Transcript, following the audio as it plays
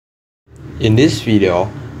In this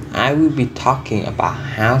video, I will be talking about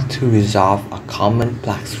how to resolve a common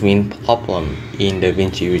black screen problem in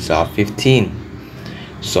Davinci Resolve 15.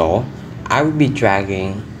 So, I will be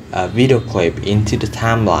dragging a video clip into the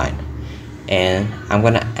timeline and I'm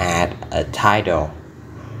gonna add a title.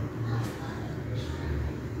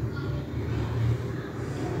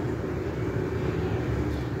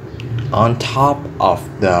 On top of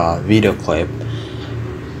the video clip,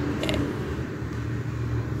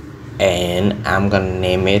 and I'm gonna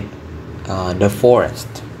name it the forest.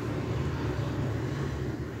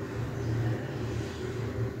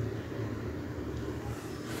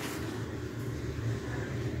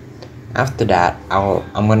 After that,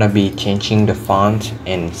 I'm gonna be changing the font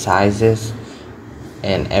and sizes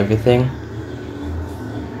and everything.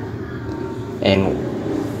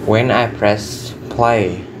 And when I press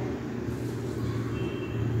play,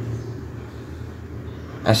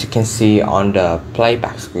 as you can see on the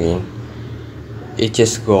playback screen, it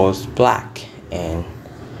just goes black and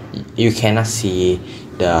you cannot see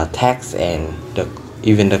the text and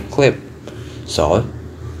even the clip. So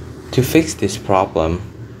to fix this problem,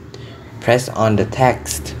 press on the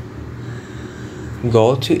text,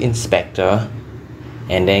 go to inspector,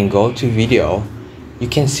 and then go to video. You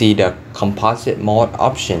can see the composite mode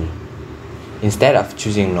option. Instead of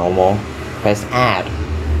choosing normal, press add.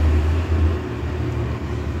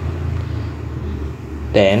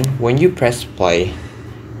 Then when you press play,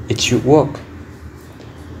 it should work.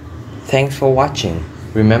 Thanks for watching.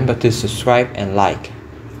 Remember to subscribe and like.